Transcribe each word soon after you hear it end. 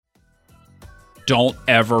don't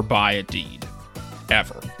ever buy a deed.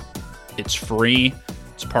 Ever. It's free.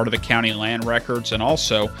 It's part of the county land records. And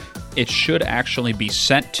also, it should actually be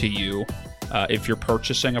sent to you if you're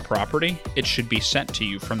purchasing a property. It should be sent to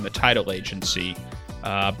you from the title agency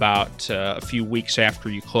about a few weeks after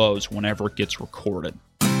you close, whenever it gets recorded.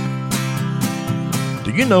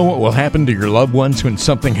 Do you know what will happen to your loved ones when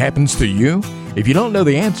something happens to you? If you don't know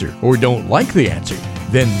the answer or don't like the answer,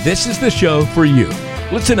 then this is the show for you.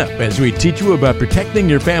 Listen up as we teach you about protecting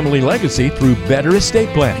your family legacy through better estate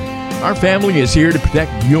planning. Our family is here to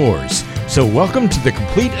protect yours. So welcome to the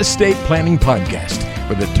Complete Estate Planning Podcast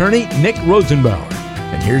with attorney Nick Rosenbauer.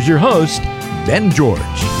 And here's your host, Ben George.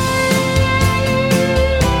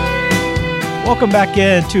 Welcome back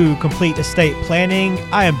into Complete Estate Planning.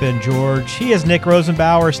 I am Ben George. He is Nick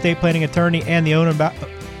Rosenbauer, estate planning attorney and the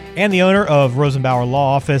owner of Rosenbauer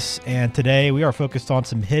Law Office. And today we are focused on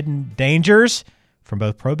some hidden dangers from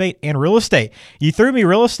both probate and real estate. You threw me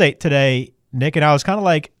real estate today, Nick, and I was kind of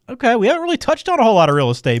like, okay, we haven't really touched on a whole lot of real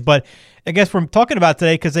estate, but I guess we're talking about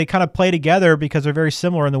today because they kind of play together because they're very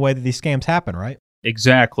similar in the way that these scams happen, right?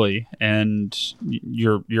 Exactly. And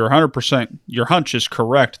you're 100%, your hunch is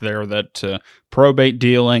correct there that probate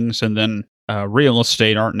dealings and then real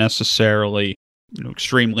estate aren't necessarily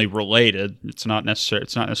extremely related. It's not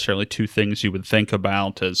necessarily two things you would think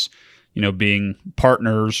about as, being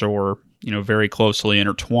partners or, very closely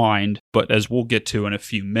intertwined. But as we'll get to in a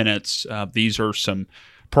few minutes, these are some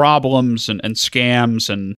problems and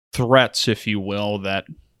scams and threats, if you will, that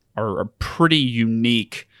are pretty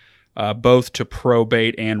unique both to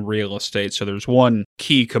probate and real estate. So there's one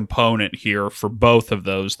key component here for both of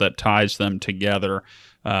those that ties them together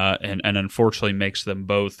and unfortunately makes them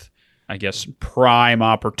both, I guess, prime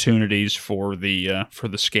opportunities for the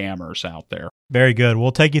scammers out there. Very good.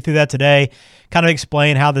 We'll take you through that today, kind of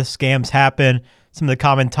explain how the scams happen, some of the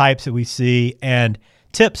common types that we see, and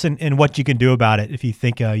tips and what you can do about it if you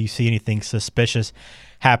think you see anything suspicious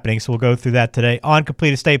happening. So we'll go through that today on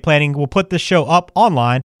Complete Estate Planning. We'll put this show up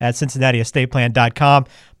online at CincinnatiEstatePlan.com.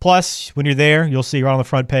 Plus, when you're there, you'll see right on the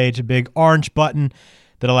front page a big orange button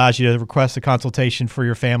that allows you to request a consultation for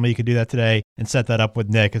your family. You can do that today and set that up with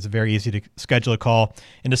Nick. It's very easy to schedule a call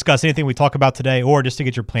and discuss anything we talk about today or just to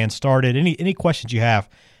get your plan started. Any questions you have,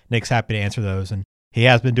 Nick's happy to answer those. And he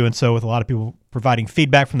has been doing so with a lot of people providing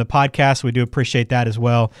feedback from the podcast. We do appreciate that as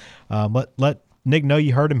well. Let Nick know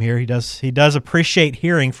you heard him here. He does appreciate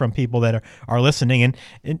hearing from people that are listening.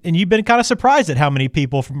 And you've been kind of surprised at how many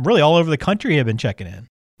people from really all over the country have been checking in.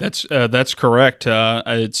 That's correct.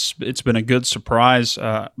 It's been a good surprise,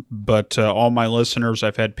 but all my listeners,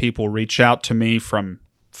 I've had people reach out to me from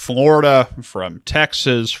Florida, from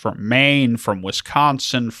Texas, from Maine, from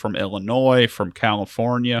Wisconsin, from Illinois, from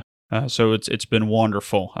California. So it's been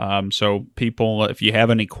wonderful. So people, if you have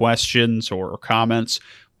any questions or comments,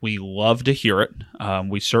 we love to hear it.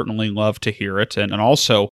 We certainly love to hear it. And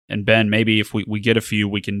also, and Ben, maybe if we get a few,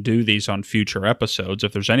 we can do these on future episodes.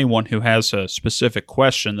 If there's anyone who has a specific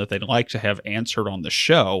question that they'd like to have answered on the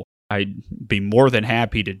show, I'd be more than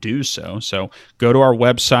happy to do so. So go to our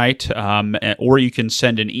website, or you can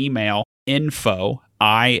send an email, info,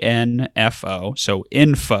 I-N-F-O, so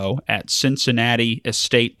info at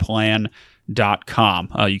CincinnatiEstatePlan.com.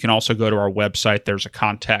 You can also go to our website. There's a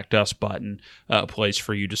contact us button, a place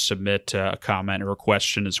for you to submit a comment or a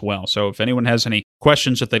question as well. So if anyone has any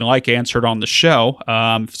questions that they'd like answered on the show,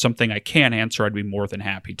 something I can answer, I'd be more than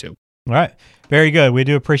happy to. All right. Very good. We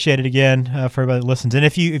do appreciate it again for everybody that listens. And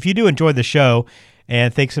if you do enjoy the show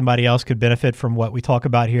and think somebody else could benefit from what we talk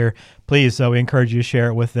about here, please, we encourage you to share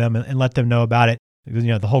it with them and let them know about it.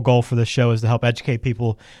 The whole goal for this show is to help educate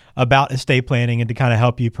people about estate planning and to kind of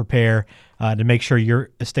help you prepare to make sure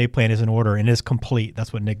your estate plan is in order and is complete.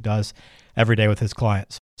 That's what Nick does every day with his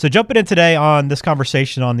clients. So jumping in today on this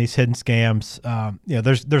conversation on these hidden scams,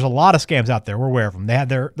 there's a lot of scams out there. We're aware of them.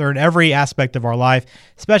 They're in every aspect of our life,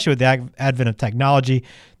 especially with the advent of technology.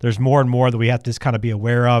 There's more and more that we have to just kind of be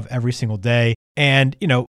aware of every single day. And,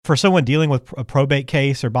 for someone dealing with a probate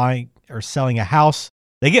case or buying or selling a house,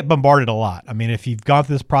 they get bombarded a lot. I mean, if you've gone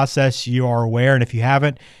through this process, you are aware. And if you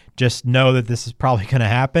haven't, just know that this is probably going to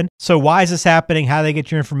happen. So why is this happening? How do they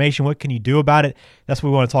get your information? What can you do about it? That's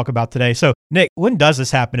what we want to talk about today. So Nick, when does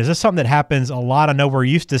this happen? Is this something that happens a lot? I know we're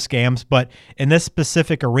used to scams, but in this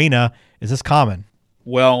specific arena, is this common?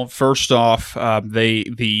 Well, first off,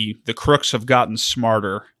 the crooks have gotten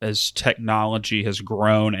smarter as technology has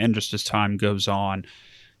grown and just as time goes on.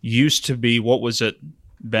 Used to be, what was it,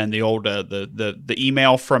 Ben, the old the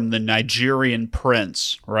email from the Nigerian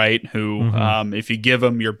prince, right? Who, if you give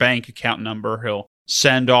him your bank account number, he'll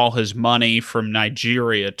send all his money from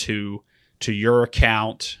Nigeria to to your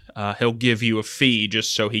account. He'll give you a fee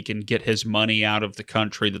just so he can get his money out of the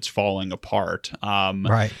country that's falling apart.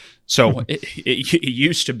 Right. So it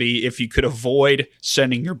used to be if you could avoid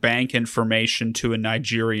sending your bank information to a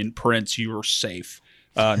Nigerian prince, you were safe.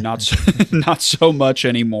 Not so much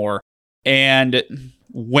anymore. And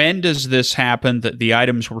when does this happen? That the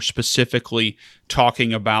items we're specifically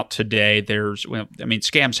talking about today,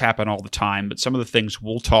 scams happen all the time, but some of the things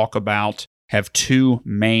we'll talk about have two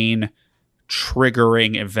main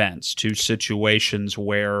triggering events, two situations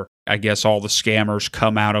where I guess all the scammers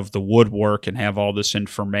come out of the woodwork and have all this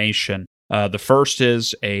information. The first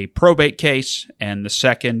is a probate case, and the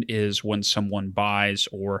second is when someone buys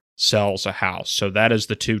or sells a house. So that is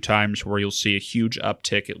the two times where you'll see a huge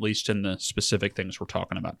uptick, at least in the specific things we're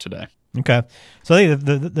talking about today. Okay. So I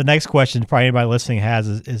think the next question probably anybody listening has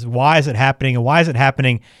is why is it happening, and why is it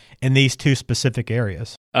happening in these two specific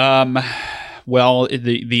areas? Well,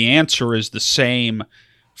 the answer is the same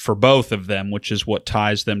for both of them, which is what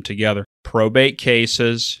ties them together. Probate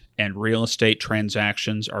cases and real estate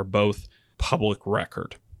transactions are both public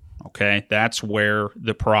record. Okay, that's where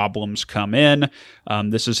the problems come in.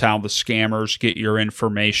 This is how the scammers get your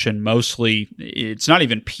information. Mostly, it's not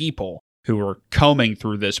even people who are combing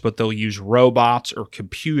through this, but they'll use robots or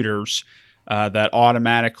computers that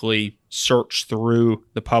automatically search through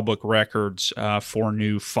the public records for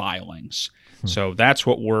new filings. So that's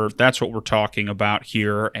what we're talking about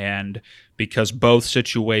here, and because both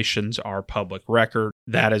situations are public record,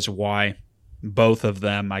 that is why both of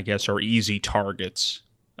them, I guess, are easy targets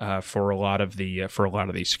for a lot of these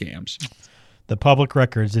scams. The public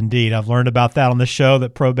records, indeed. I've learned about that on the show,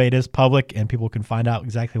 that probate is public, and people can find out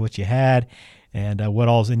exactly what you had and what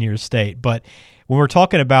all's in your estate. But when we're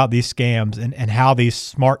talking about these scams and how these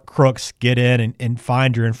smart crooks get in and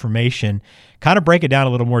find your information, kind of break it down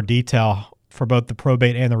a little more detail for both the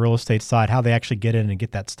probate and the real estate side, how they actually get in and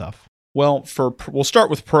get that stuff. Well, we'll start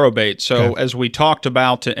with probate. So as we talked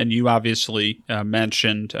about, and you obviously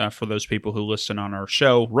mentioned, for those people who listen on our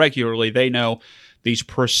show regularly, they know these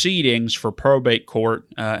proceedings for probate court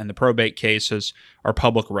and the probate cases are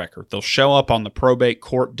public record. They'll show up on the probate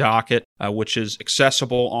court docket, which is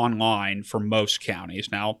accessible online for most counties.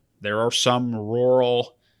 Now, there are some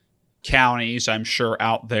rural counties, I'm sure,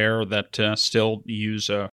 out there that still use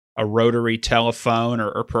a rotary telephone,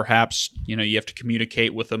 or perhaps you have to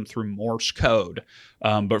communicate with them through Morse code.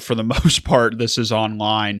 But for the most part, this is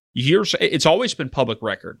online. It's always been public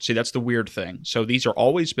record. See, that's the weird thing. So these are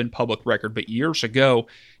always been public record, but years ago,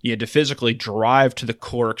 you had to physically drive to the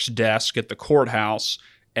clerk's desk at the courthouse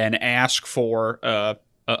and ask for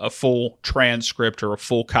a full transcript or a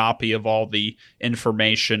full copy of all the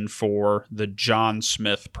information for the John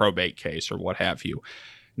Smith probate case or what have you.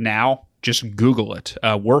 Now, just Google it.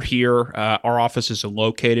 We're here. Our office is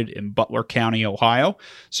located in Butler County, Ohio.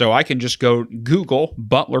 So I can just go Google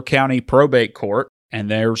Butler County Probate Court,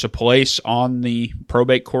 and there's a place on the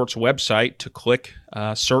probate court's website to click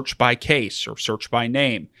search by case or search by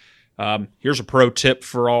name. Here's a pro tip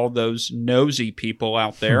for all those nosy people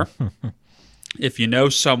out there. If you know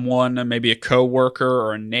someone, maybe a coworker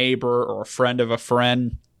or a neighbor or a friend of a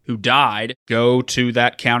friend who died, go to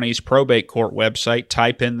that county's probate court website,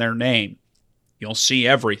 type in their name. You'll see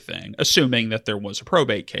everything, assuming that there was a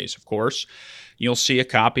probate case, of course. You'll see a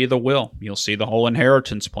copy of the will. You'll see the whole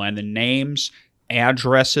inheritance plan, the names,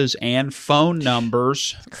 addresses, and phone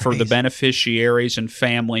numbers for the beneficiaries and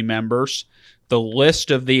family members, the list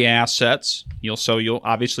of the assets. You'll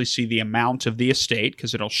obviously see the amount of the estate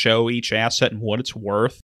because it'll show each asset and what it's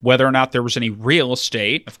worth. Whether or not there was any real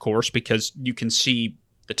estate, of course, because you can see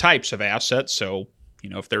the types of assets. So,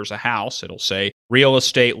 if there's a house, it'll say real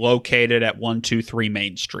estate located at 123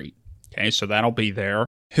 Main Street. Okay, so that'll be there.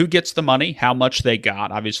 Who gets the money, how much they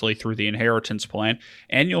got, obviously through the inheritance plan,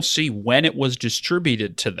 and you'll see when it was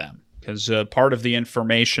distributed to them. Because part of the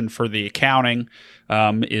information for the accounting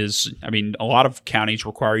is, a lot of counties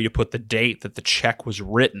require you to put the date that the check was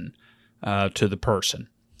written to the person.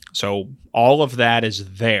 So all of that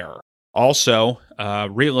is there. Also,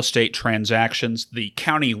 real estate transactions, the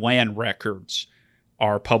county land records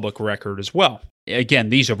are public record as well. Again,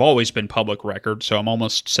 these have always been public record, so I'm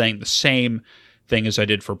almost saying the same thing as I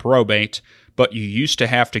did for probate, but you used to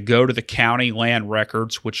have to go to the county land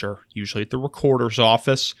records, which are usually at the recorder's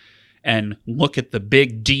office, and look at the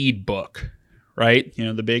big deed book, right?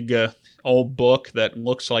 The big old book that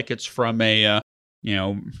looks like it's from a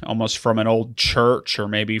almost from an old church or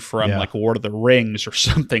maybe from like Lord of the Rings or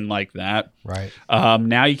something like that. Right.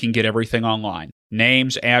 Now you can get everything online.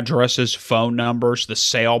 Names, addresses, phone numbers, the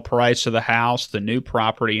sale price of the house, the new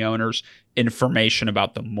property owners, information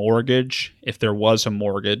about the mortgage, if there was a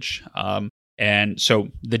mortgage. And so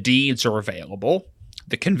the deeds are available,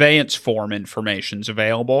 the conveyance form information is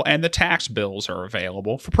available, and the tax bills are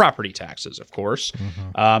available for property taxes, of course.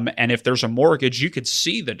 And if there's a mortgage, you could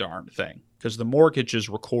see the darn thing because the mortgage is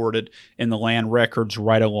recorded in the land records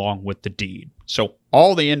right along with the deed. So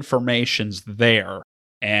all the information's there.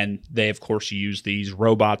 And they, of course, use these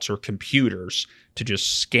robots or computers to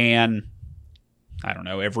just scan, I don't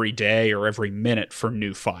know, every day or every minute for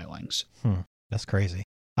new filings. That's crazy.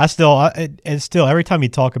 It's still every time you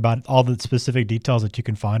talk about all the specific details that you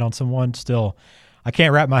can find on someone, still, I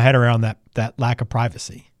can't wrap my head around that lack of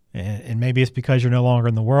privacy. And maybe it's because you're no longer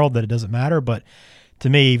in the world that it doesn't matter. But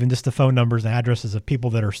to me, even just the phone numbers and addresses of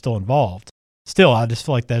people that are still involved, still, I just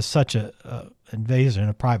feel like that's such a invasion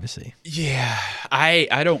of privacy. Yeah,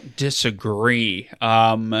 I don't disagree.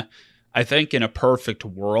 I think in a perfect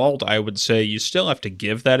world, I would say you still have to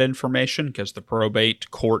give that information because the probate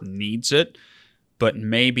court needs it, but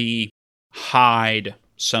maybe hide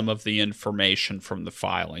some of the information from the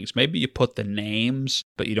filings. Maybe you put the names,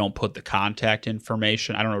 but you don't put the contact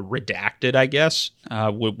information. I don't know, redacted, I guess,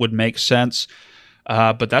 would make sense.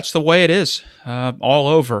 But that's the way it is all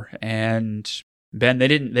over. And Ben, they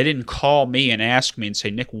didn't call me and ask me and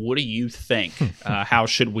say, Nick, what do you think? How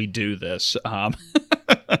should we do this?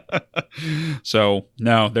 So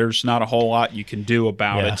no, there's not a whole lot you can do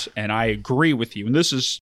about it. And I agree with you. And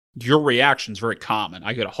your reaction is very common.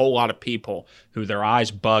 I get a whole lot of people who their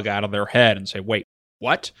eyes bug out of their head and say, wait,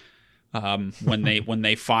 what? When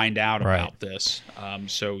they find out about this.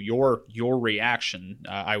 So your reaction,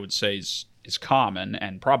 I would say, is common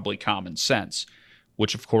and probably common sense,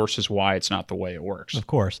 which of course is why it's not the way it works. Of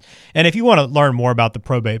course. And if you want to learn more about the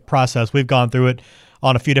probate process, we've gone through it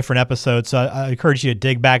on a few different episodes. So I encourage you to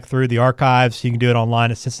dig back through the archives. You can do it online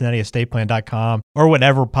at CincinnatiEstatePlan.com or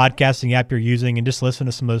whatever podcasting app you're using and just listen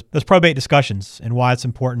to some of those probate discussions and why it's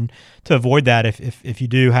important to avoid that if you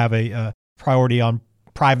do have a priority on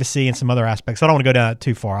privacy and some other aspects. I don't want to go down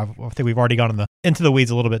too far. I think we've already gone into the weeds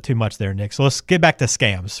a little bit too much there, Nick. So let's get back to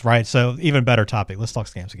scams, right? So even better topic. Let's talk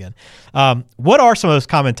scams again. What are some of those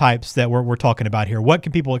common types that we're talking about here? What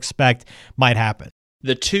can people expect might happen?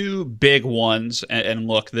 The two big ones, and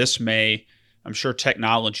look, I'm sure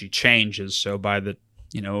technology changes, so by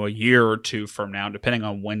a year or two from now, depending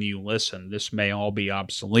on when you listen, this may all be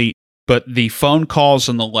obsolete. But the phone calls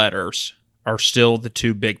and the letters are still the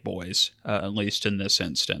two big boys, at least in this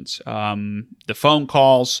instance. The phone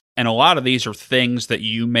calls, and a lot of these are things that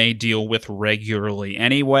you may deal with regularly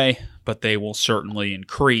anyway, but they will certainly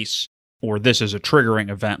increase. Or this is a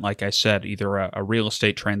triggering event, like I said, either a real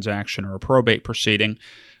estate transaction or a probate proceeding.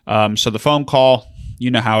 So the phone call,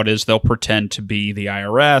 you know how it is. They'll pretend to be the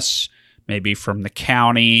IRS, maybe from the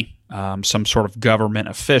county, some sort of government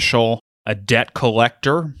official, a debt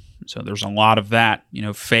collector. So there's a lot of that,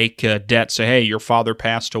 fake debt. Say, hey, your father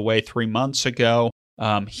passed away 3 months ago.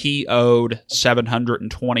 He owed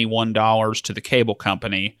 $721 to the cable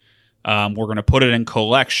company. We're going to put it in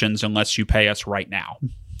collections unless you pay us right now.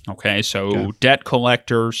 Okay, so debt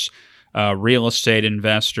collectors, real estate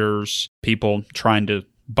investors, people trying to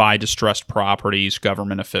buy distressed properties,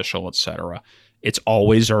 government official, etc. It's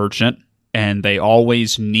always urgent, and they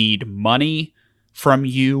always need money from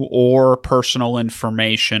you or personal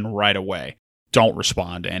information right away. Don't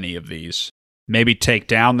respond to any of these. Maybe take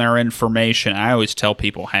down their information. I always tell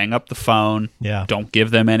people, hang up the phone. Yeah. Don't give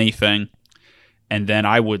them anything. And then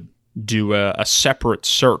I would do a separate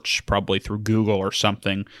search, probably through Google or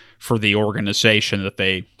something, for the organization that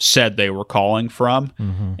they said they were calling from,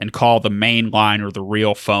 and call the main line or the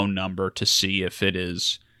real phone number to see if it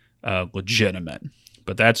is legitimate.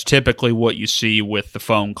 But that's typically what you see with the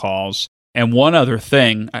phone calls. And one other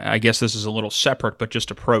thing, I guess this is a little separate, but just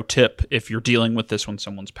a pro tip if you're dealing with this when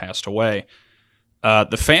someone's passed away,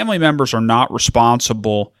 the family members are not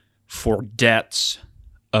responsible for debts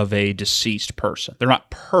of a deceased person. They're not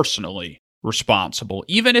personally responsible,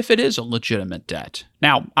 even if it is a legitimate debt.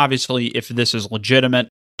 Now, obviously, if this is legitimate,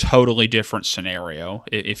 totally different scenario.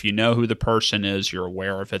 If you know who the person is, you're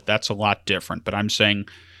aware of it, that's a lot different. But I'm saying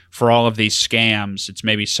for all of these scams, it's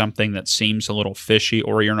maybe something that seems a little fishy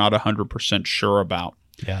or you're not 100% sure about.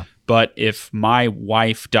 Yeah. But if my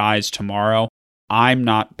wife dies tomorrow, I'm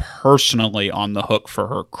not personally on the hook for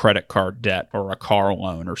her credit card debt or a car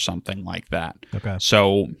loan or something like that. Okay.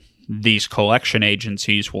 So these collection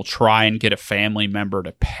agencies will try and get a family member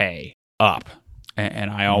to pay up.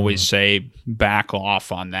 And I always say back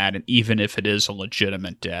off on that. And even if it is a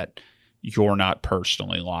legitimate debt, you're not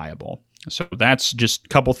personally liable. So that's just a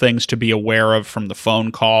couple things to be aware of from the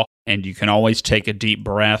phone call. And you can always take a deep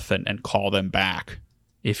breath and call them back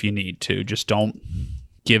if you need to. Just don't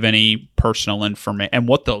give any personal information. And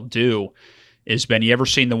what they'll do is, Ben, you ever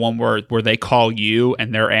seen the one where they call you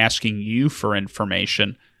and they're asking you for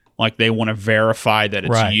information? Like they want to verify that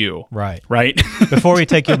it's you. Right. Before we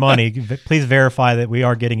take your money, please verify that we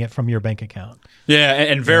are getting it from your bank account. Yeah,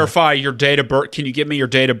 and verify your date of birth. Can you give me your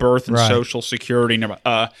date of birth and social security number?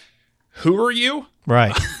 Who are you?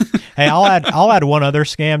 Right. Hey, I'll add one other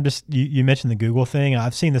scam. Just you mentioned the Google thing.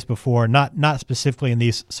 I've seen this before, not specifically in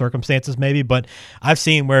these circumstances maybe, but I've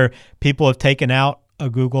seen where people have taken out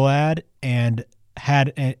a Google ad and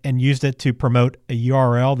used it to promote a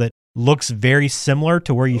URL that looks very similar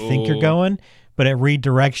to where you think you're going, but it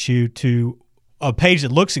redirects you to a page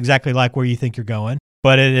that looks exactly like where you think you're going,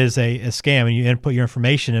 but it is a scam, and you input your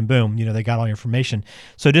information and boom, they got all your information.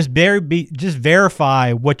 So just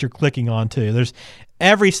verify what you're clicking on too. There's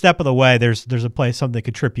every step of the way, there's a place, something that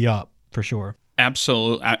could trip you up for sure.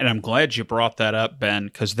 Absolutely. And I'm glad you brought that up, Ben,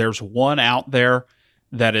 because there's one out there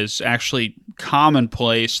that is actually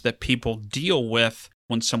commonplace that people deal with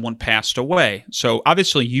when someone passed away. So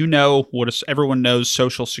obviously, everyone knows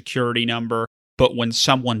Social Security number, but when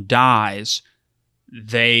someone dies,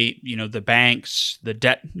 the banks, the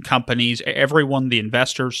debt companies, everyone, the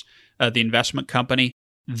investors, the investment company,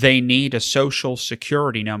 they need a Social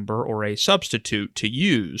Security number or a substitute to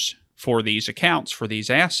use for these accounts, for these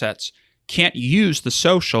assets. Can't use the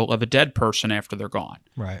social of a dead person after they're gone.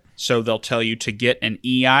 Right. So they'll tell you to get an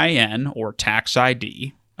EIN or tax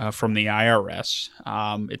ID from the IRS.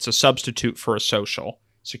 It's a substitute for a Social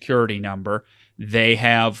Security number. They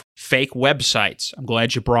have fake websites. I'm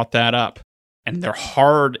glad you brought that up. And they're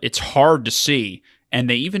hard. It's hard to see. And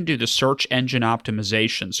they even do the search engine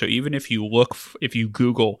optimization. So even if you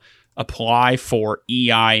Google apply for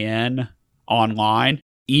EIN online,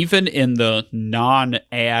 even in the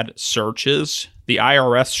non-ad searches, the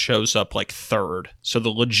IRS shows up like third. So the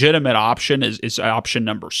legitimate option is option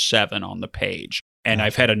number 7 on the page. And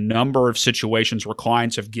I've had a number of situations where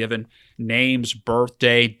clients have given names,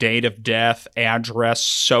 birthday, date of death, address,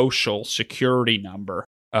 Social Security number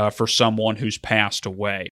for someone who's passed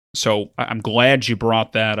away. So I'm glad you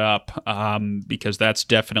brought that up because that's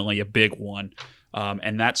definitely a big one.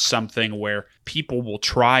 And that's something where people will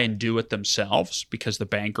try and do it themselves because the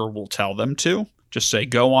banker will tell them to. Just say,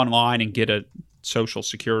 go online and get a Social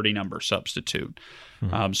Security number substitute.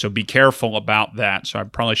 So be careful about that. So I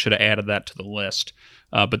probably should have added that to the list.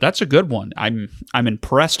 But that's a good one. I'm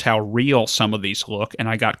impressed how real some of these look. And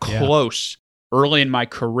I got close early in my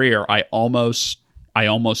career. I almost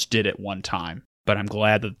did it one time. But I'm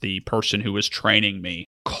glad that the person who was training me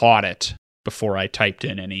caught it before I typed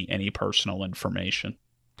in any personal information.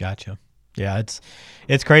 Gotcha. Yeah,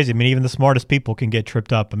 it's crazy. I mean, even the smartest people can get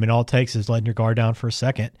tripped up. I mean, all it takes is letting your guard down for a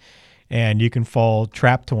second, and you can fall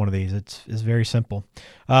trapped to one of these. It's very simple.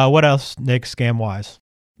 What else, Nick, scam-wise?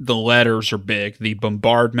 The letters are big. The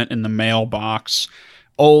bombardment in the mailbox.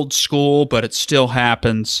 Old school, but it still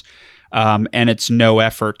happens, and it's no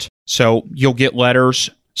effort. So you'll get letters,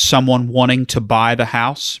 someone wanting to buy the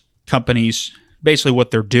house. Companies, basically what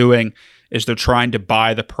they're doing is they're trying to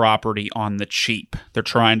buy the property on the cheap. They're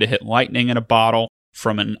trying to hit lightning in a bottle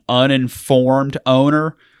from an uninformed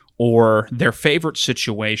owner, or their favorite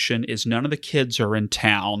situation is none of the kids are in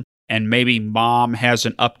town and maybe mom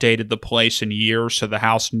hasn't updated the place in years, so the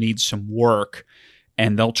house needs some work,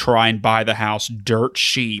 and they'll try and buy the house dirt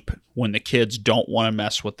cheap when the kids don't want to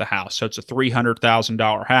mess with the house. So it's a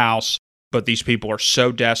 $300,000 house, but these people are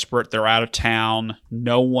so desperate, they're out of town,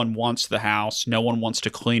 no one wants the house, no one wants to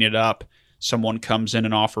clean it up. Someone comes in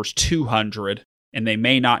and offers $200,000, and they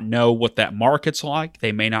may not know what that market's like.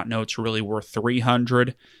 They may not know it's really worth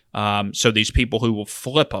 $300,000. So these people who will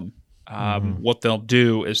flip them, what they'll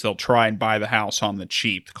do is they'll try and buy the house on the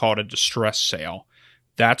cheap, call it a distress sale.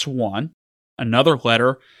 That's one. Another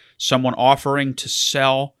letter, someone offering to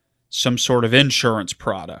sell some sort of insurance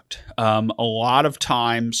product. A lot of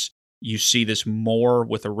times you see this more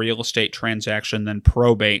with a real estate transaction than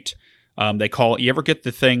probate. They call it, you ever get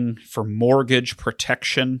the thing for mortgage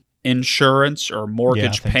protection insurance or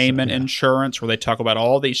mortgage payment insurance, where they talk about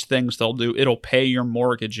all these things they'll do? It'll pay your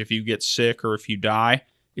mortgage if you get sick or if you die.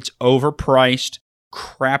 It's overpriced,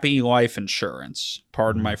 crappy life insurance.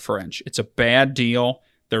 Pardon my French. It's a bad deal.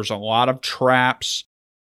 There's a lot of traps.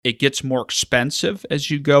 It gets more expensive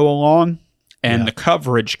as you go along, and the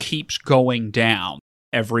coverage keeps going down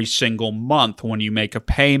every single month when you make a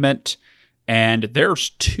payment. And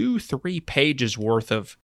there's 2-3 pages worth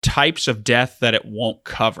of types of death that it won't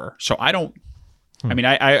cover. So I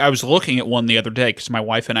was looking at one the other day because my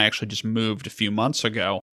wife and I actually just moved a few months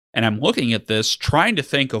ago. And I'm looking at this, trying to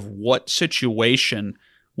think of what situation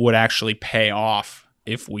would actually pay off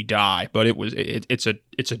if we die. But it's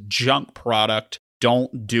a junk product.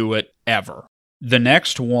 Don't do it ever. The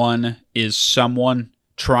next one is someone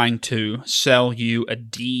trying to sell you a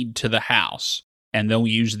deed to the house. And they'll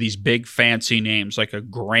use these big fancy names like a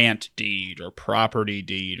grant deed or property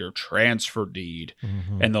deed or transfer deed.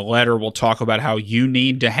 Mm-hmm. And the letter will talk about how you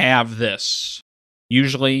need to have this.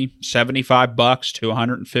 Usually $75 to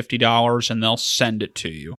 $150, and they'll send it to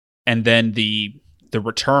you. And then the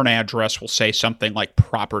return address will say something like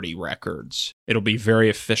property records. It'll be very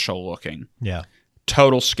official looking. Yeah.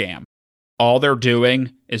 Total scam. All they're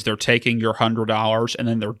doing is they're taking your $100 and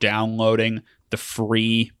then they're downloading the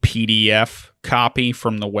free PDF copy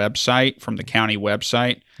from the website, from the county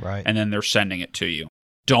website, Right. and then they're sending it to you.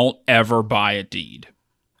 Don't ever buy a deed.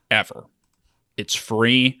 Ever. It's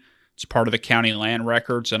free. It's part of the county land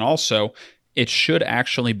records. And also, it should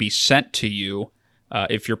actually be sent to you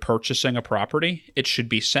if you're purchasing a property. It should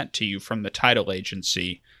be sent to you from the title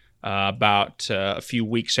agency about a few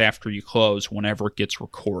weeks after you close, whenever it gets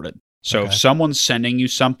recorded. So if someone's sending you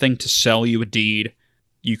something to sell you a deed,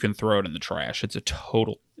 you can throw it in the trash. It's a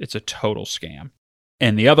total scam.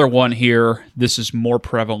 And the other one here, this is more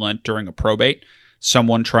prevalent during a probate,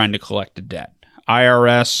 someone trying to collect a debt.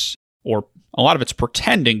 IRS, or a lot of it's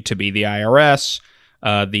pretending to be the IRS,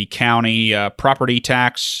 the county property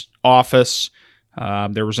tax office.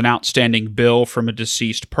 There was an outstanding bill from a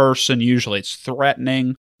deceased person. Usually it's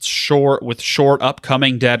threatening. With short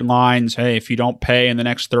upcoming deadlines. Hey, if you don't pay in the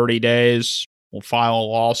next 30 days, we'll file a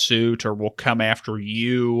lawsuit or we'll come after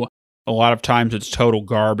you. A lot of times it's total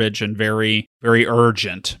garbage and very, very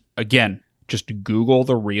urgent. Again, just Google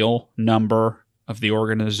the real number of the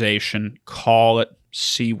organization, call it,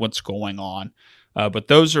 see what's going on. But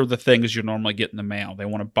those are the things you normally get in the mail. They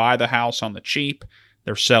want to buy the house on the cheap.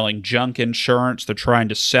 They're selling junk insurance. They're trying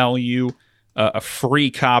to sell you a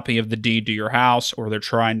free copy of the deed to your house, or they're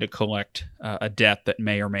trying to collect a debt that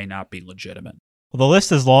may or may not be legitimate. Well, the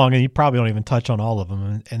list is long, and you probably don't even touch on all of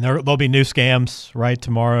them. And there'll be new scams, right,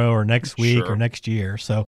 tomorrow or next week or next year.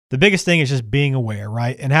 So the biggest thing is just being aware,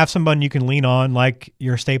 right, and have someone you can lean on, like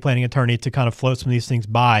your estate planning attorney, to kind of float some of these things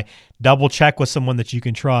by. Double check with someone that you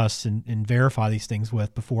can trust and verify these things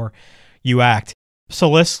with before you act. So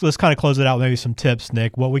let's kind of close it out with maybe some tips,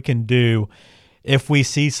 Nick, what we can do if we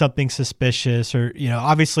see something suspicious, or,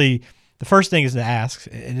 obviously the first thing is to ask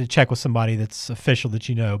and to check with somebody that's official that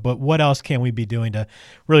you know. But what else can we be doing to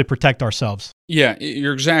really protect ourselves? Yeah,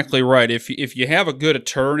 you're exactly right. If you have a good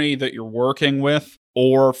attorney that you're working with,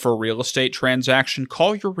 or for a real estate transaction,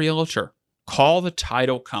 call your realtor. Call the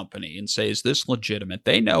title company and say, is this legitimate?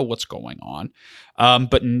 They know what's going on.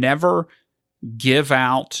 But never give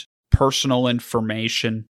out personal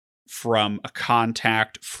information from a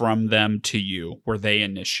contact from them to you where they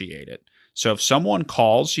initiate it. So if someone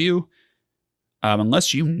calls you,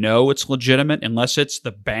 unless you know it's legitimate, unless it's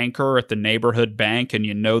the banker at the neighborhood bank and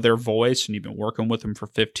you know their voice and you've been working with them for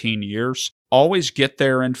 15 years, always get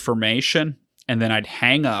their information, and then I'd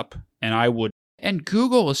hang up and I would. And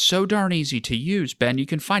Google is so darn easy to use, Ben. You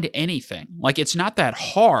can find anything. Like, it's not that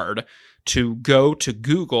hard to go to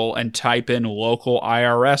Google and type in local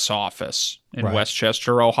IRS office in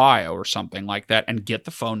Westchester, Ohio, or something like that, and get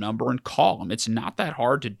the phone number and call them. It's not that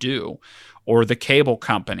hard to do. Or the cable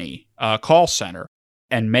company call center,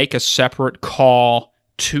 and make a separate call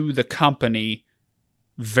to the company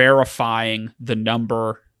verifying the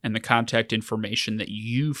number and the contact information that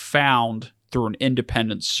you found through an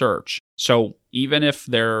independent search. So even if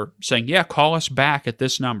they're saying, yeah, call us back at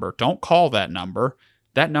this number, don't call that number.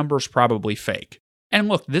 That number is probably fake. And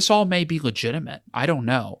look, this all may be legitimate. I don't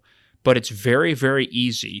know. But it's very, very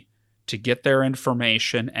easy to get their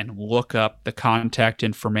information and look up the contact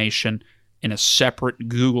information in a separate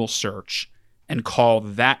Google search and call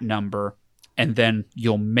that number. And then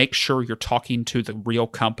you'll make sure you're talking to the real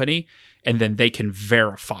company, and then they can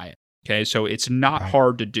verify it. Okay, so it's not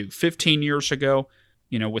hard to do. 15 years ago,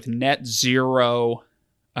 with net zero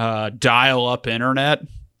dial-up internet,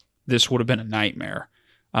 this would have been a nightmare.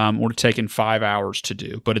 Would have taken 5 hours to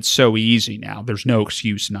do, but it's so easy now. There's no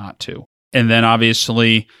excuse not to. And then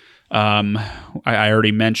obviously, I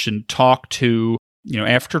already mentioned, talk to,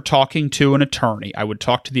 after talking to an attorney, I would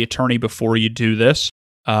talk to the attorney before you do this.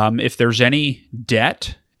 If there's any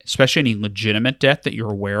debt, especially any legitimate debt that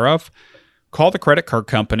you're aware of, call the credit card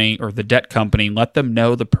company or the debt company and let them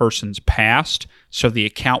know the person's passed, so the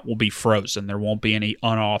account will be frozen. There won't be any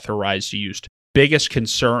unauthorized use. Biggest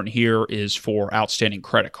concern here is for outstanding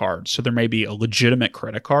credit cards. So there may be a legitimate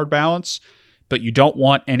credit card balance, but you don't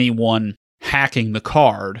want anyone hacking the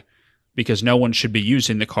card, because no one should be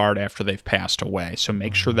using the card after they've passed away. So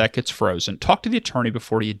make sure that gets frozen. Talk to the attorney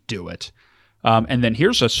before you do it. And then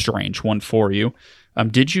here's a strange one for you.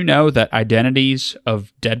 Did you know that identities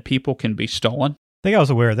of dead people can be stolen? I think I was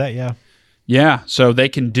aware of that, yeah. Yeah, so they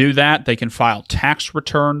can do that. They can file tax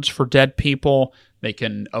returns for dead people. They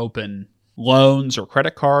can open loans or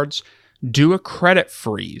credit cards. Do a credit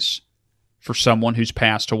freeze for someone who's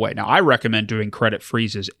passed away. Now, I recommend doing credit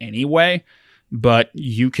freezes anyway, but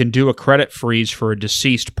you can do a credit freeze for a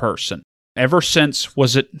deceased person. Ever since,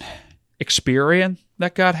 was it Experian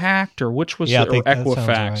that got hacked, or which was it, or Equifax?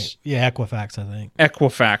 Right. Yeah, Equifax, I think.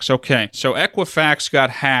 Equifax, okay. So Equifax got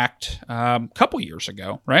hacked a couple years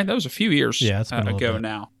ago, right? That was a few years ago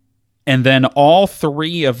now. And then all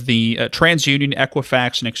three of the TransUnion,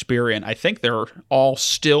 Equifax, and Experian, I think they're all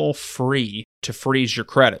still free to freeze your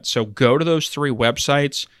credit. So go to those three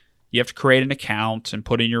websites. You have to create an account and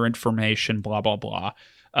put in your information, blah, blah, blah.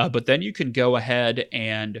 But then you can go ahead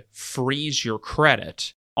and freeze your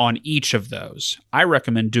credit on each of those. I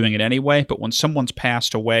recommend doing it anyway, but when someone's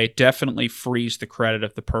passed away, definitely freeze the credit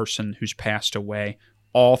of the person who's passed away,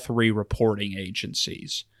 all three reporting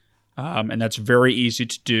agencies. And that's very easy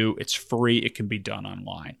to do. It's free. It can be done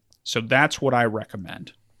online. So that's what I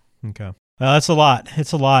recommend. Okay. That's a lot.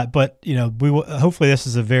 It's a lot, but hopefully this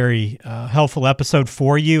is a very helpful episode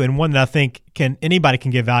for you, and one that I think anybody can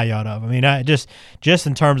get value out of. I mean, just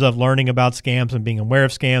in terms of learning about scams and being aware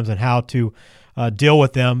of scams and how to deal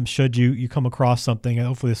with them should you come across something.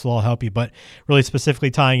 Hopefully this will all help you, but really specifically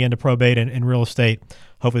tying into probate and real estate,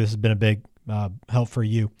 hopefully this has been a big help for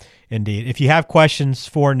you indeed. If you have questions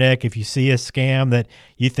for Nick, if you see a scam that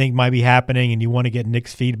you think might be happening and you want to get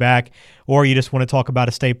Nick's feedback, or you just want to talk about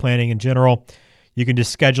estate planning in general, you can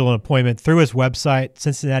just schedule an appointment through his website,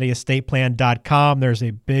 CincinnatiEstatePlan.com. There's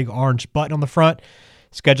a big orange button on the front.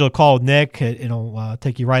 Schedule a call with Nick. It'll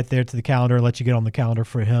take you right there to the calendar and let you get on the calendar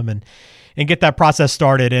for him and get that process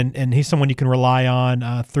started. And he's someone you can rely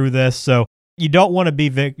on through this. So you don't want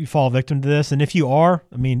to fall victim to this. And if you are,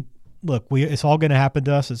 I mean, look, it's all going to happen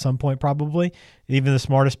to us at some point probably. Even the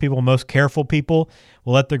smartest people, most careful people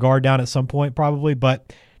will let their guard down at some point probably.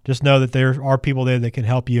 But just know that there are people there that can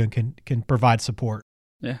help you and can provide support.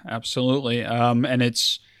 Yeah, absolutely. And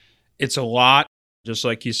it's a lot. Just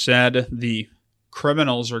like you said, the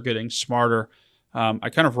criminals are getting smarter. I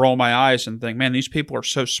kind of roll my eyes and think, man, these people are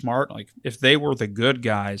so smart. Like, if they were the good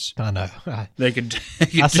guys, I know they could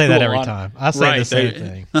I say that every time. I say the same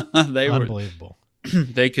thing. Unbelievable.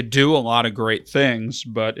 They could do a lot of great things,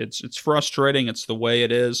 but it's frustrating. It's the way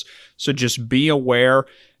it is. So just be aware.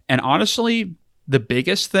 And honestly, the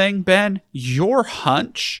biggest thing, Ben, your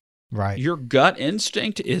hunch, right? Your gut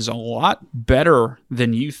instinct is a lot better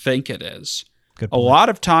than you think it is. Good point. A lot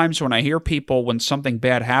of times when I hear people, when something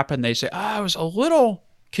bad happened, they say, I was a little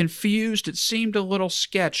confused. It seemed a little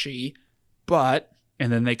sketchy, but,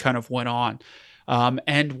 and then they kind of went on.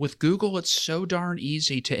 And with Google, it's so darn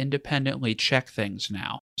easy to independently check things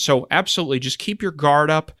now. So absolutely, just keep your guard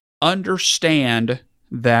up. Understand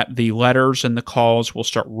that the letters and the calls will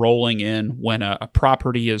start rolling in when a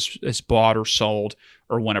property is bought or sold,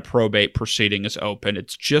 or when a probate proceeding is open.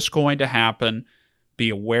 It's just going to happen. Be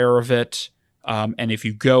aware of it. And if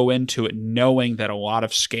you go into it knowing that a lot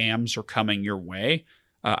of scams are coming your way,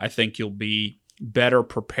 I think you'll be better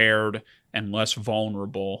prepared and less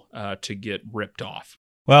vulnerable to get ripped off.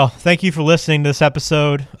 Well, thank you for listening to this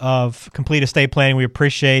episode of Complete Estate Planning. We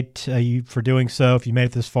appreciate you for doing so. If you made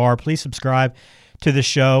it this far, please subscribe to the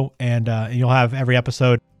show, and you'll have every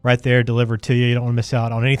episode right there delivered to you. You don't want to miss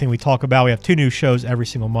out on anything we talk about. We have 2 new shows every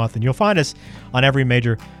single month, and you'll find us on every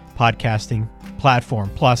major podcasting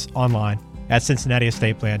platform, plus online at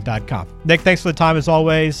CincinnatiEstatePlan.com. Nick, thanks for the time as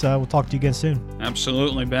always. We'll talk to you again soon.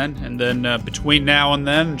 Absolutely, Ben. And then between now and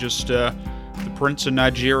then, just the Prince of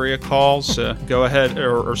Nigeria calls, go ahead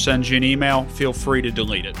or send you an email. Feel free to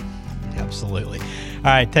delete it. Absolutely. All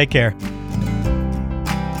right, take care.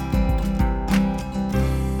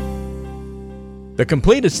 The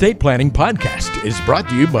Complete Estate Planning Podcast is brought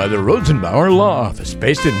to you by the Rosenbauer Law Office,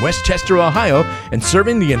 based in Westchester, Ohio, and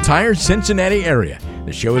serving the entire Cincinnati area.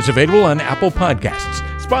 The show is available on Apple Podcasts,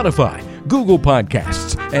 Spotify, Google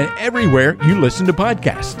Podcasts, and everywhere you listen to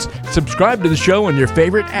podcasts. Subscribe to the show on your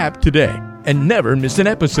favorite app today and never miss an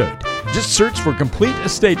episode. Just search for Complete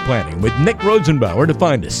Estate Planning with Nick Rosenbauer to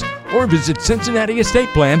find us, or visit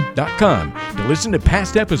CincinnatiEstatePlan.com to listen to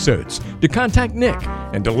past episodes, to contact Nick,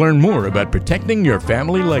 and to learn more about protecting your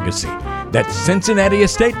family legacy. That's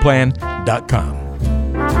CincinnatiEstatePlan.com.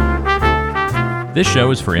 This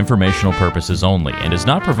show is for informational purposes only and does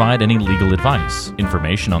not provide any legal advice.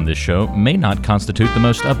 Information on this show may not constitute the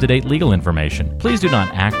most up-to-date legal information. Please do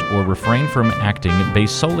not act or refrain from acting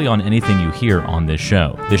based solely on anything you hear on this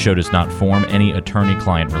show. This show does not form any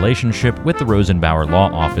attorney-client relationship with the Rosenbauer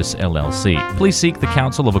Law Office, LLC. Please seek the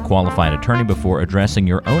counsel of a qualified attorney before addressing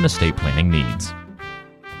your own estate planning needs.